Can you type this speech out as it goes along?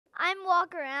I'm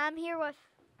Walker, and I'm here with...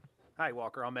 Hi,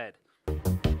 Walker. I'm Ed.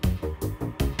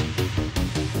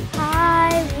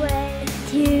 Highway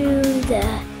to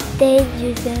the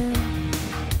danger zone.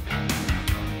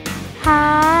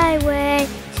 Highway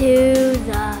to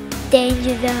the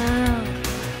danger zone.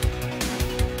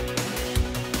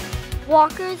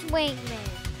 Walker's Wingman.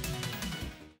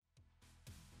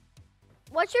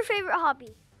 What's your favorite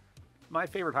hobby? My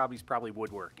favorite hobby is probably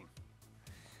woodworking.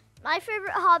 My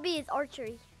favorite hobby is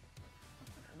archery.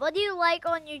 What do you like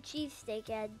on your cheesesteak,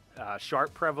 Ed?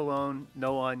 Sharp provolone,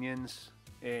 no onions,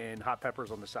 and hot peppers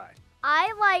on the side.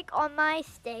 I like on my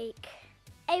steak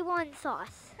A1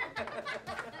 sauce.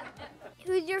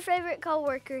 Who's your favorite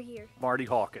coworker here? Marty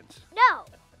Hawkins. No,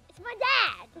 it's my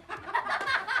dad.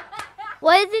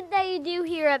 What is it that you do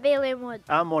here at Bailey & Wood?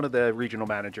 I'm one of the regional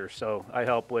managers, so I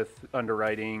help with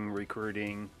underwriting,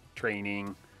 recruiting,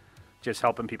 training, just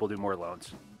helping people do more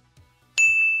loans.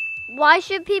 Why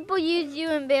should people use you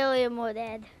in Bailey & Wood,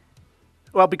 Ed?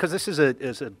 Well, because this is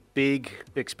a big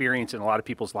experience in a lot of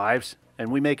people's lives, and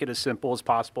we make it as simple as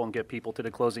possible and get people to the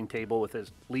closing table with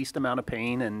as least amount of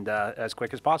pain and as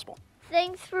quick as possible.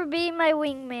 Thanks for being my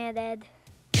wingman, Ed.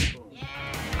 Yeah.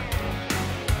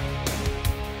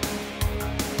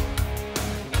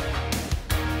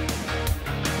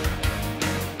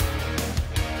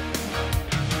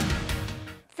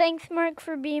 Thanks, Mark,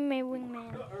 for being my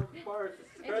wingman.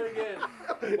 Try it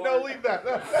again. No, leave that.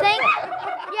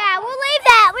 Yeah, we'll leave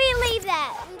that. We leave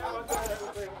that.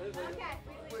 Okay.